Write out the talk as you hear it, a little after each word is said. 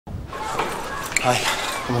Hi,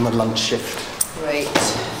 I'm on the lunch shift. Great.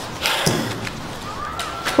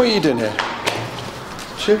 What are you doing here?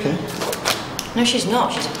 Is she okay? No, she's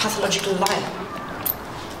not. She's a pathological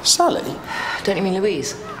liar. Sally? Don't you mean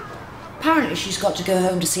Louise? Apparently she's got to go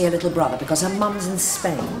home to see her little brother because her mum's in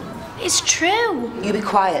Spain. It's true. You be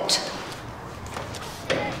quiet.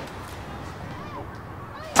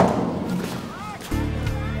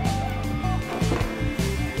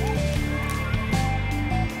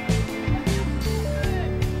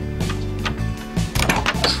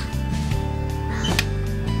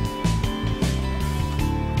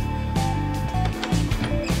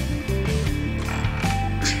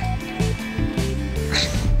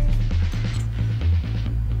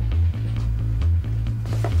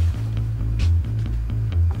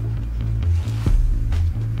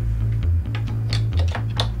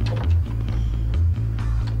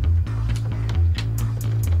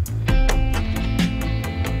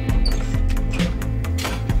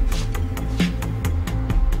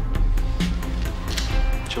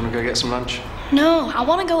 Do you want to go get some lunch? No, I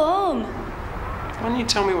want to go home. Why don't you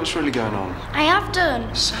tell me what's really going on? I have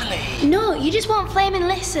done. Sally! No, you just won't flame and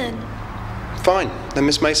listen. Fine, then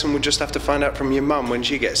Miss Mason will just have to find out from your mum when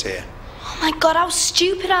she gets here. Oh my God, how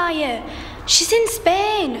stupid are you? She's in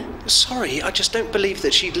Spain. Sorry, I just don't believe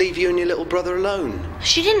that she'd leave you and your little brother alone.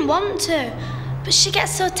 She didn't want to, but she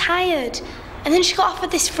gets so tired. And then she got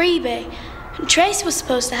offered this freebie. And Tracy was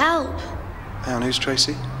supposed to help. And who's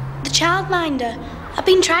Tracy? The childminder. I've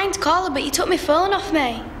been trying to call her, but you took my phone off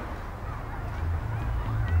me.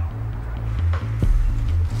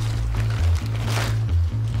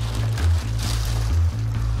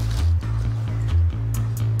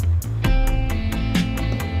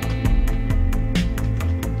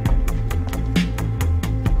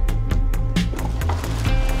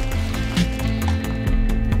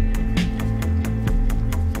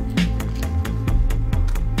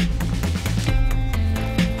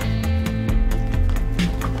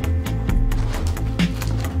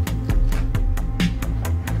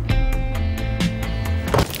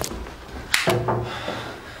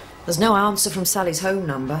 There's no answer from Sally's home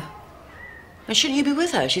number. And shouldn't you be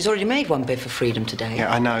with her? She's already made one bid for freedom today. Yeah,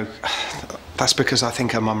 I know. That's because I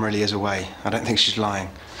think her mum really is away. I don't think she's lying.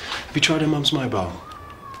 Have you tried her mum's mobile?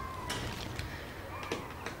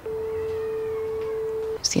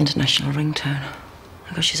 It's the international ringtone.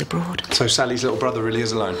 I guess she's abroad. So Sally's little brother really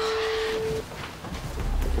is alone?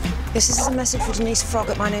 This is a message for Denise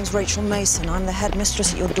Froggatt. My name's Rachel Mason. I'm the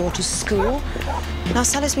headmistress at your daughter's school. Now,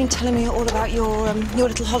 Sally's been telling me all about your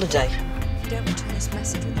little holiday. If you don't return this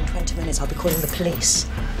message within 20 minutes, I'll be calling the police.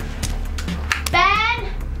 Ben!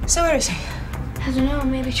 So where is he? I don't know,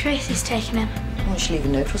 maybe Tracy's taking him. Won't she leave a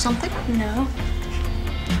note or something? No.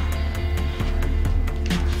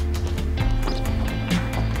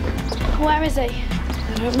 Where is he?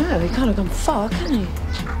 I don't know. He can't have gone far, can he?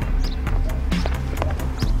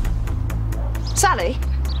 Sally?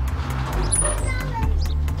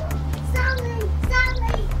 Sally!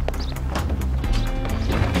 Sally!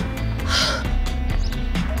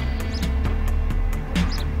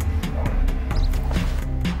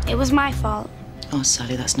 It was my fault. Oh,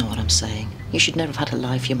 Sally, that's not what I'm saying. You should never have had to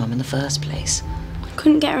lie for your mum in the first place.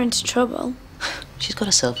 Couldn't get her into trouble. She's got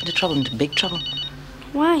herself into trouble, into big trouble.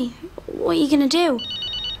 Why? What are you going to do?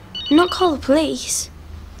 Not call the police?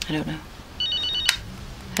 I don't know.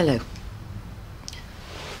 Hello.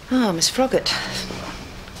 Ah, Miss Froggatt.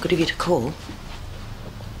 Good of you to call.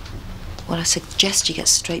 Well, I suggest you get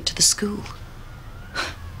straight to the school.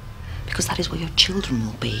 Because that is where your children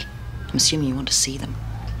will be. I'm assuming you want to see them.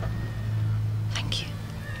 Thank you.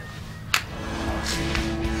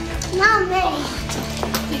 Mummy!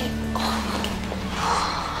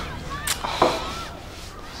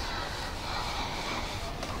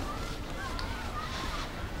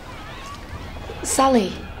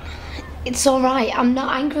 Sally, it's all right. I'm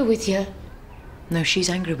not angry with you. No, she's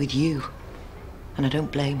angry with you. And I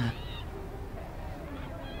don't blame her.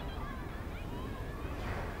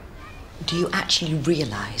 Do you actually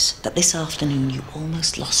realise that this afternoon you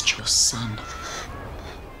almost lost your son?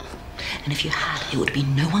 And if you had, it would be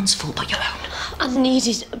no one's fault but your own. I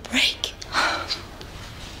needed a break.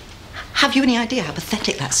 Have you any idea how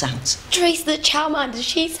pathetic that sounds? Tracy the childminder,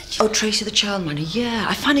 she said she... Oh, Tracy the childminder, yeah.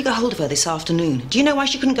 I finally got hold of her this afternoon. Do you know why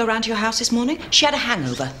she couldn't go round to your house this morning? She had a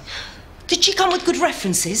hangover. Did she come with good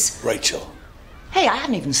references? Rachel. Hey, I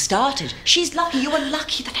haven't even started. She's lucky. You were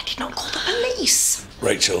lucky that I did not call the police.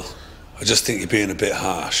 Rachel, I just think you're being a bit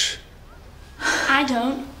harsh. I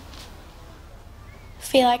don't.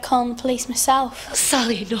 Feel like calling the police myself.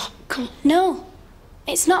 Sally, no, come on. No,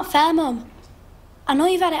 it's not fair, Mum. I know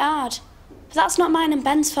you've had it hard, but that's not mine and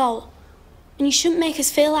Ben's fault. And you shouldn't make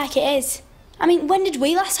us feel like it is. I mean, when did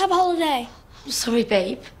we last have a holiday? I'm sorry,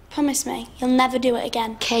 babe. Promise me, you'll never do it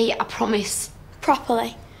again. Kay, I promise.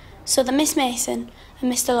 Properly. So that Miss Mason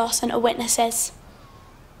and Mr. Lawson are witnesses.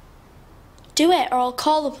 Do it or I'll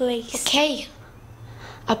call the police. Okay.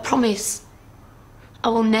 I promise. I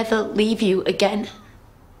will never leave you again.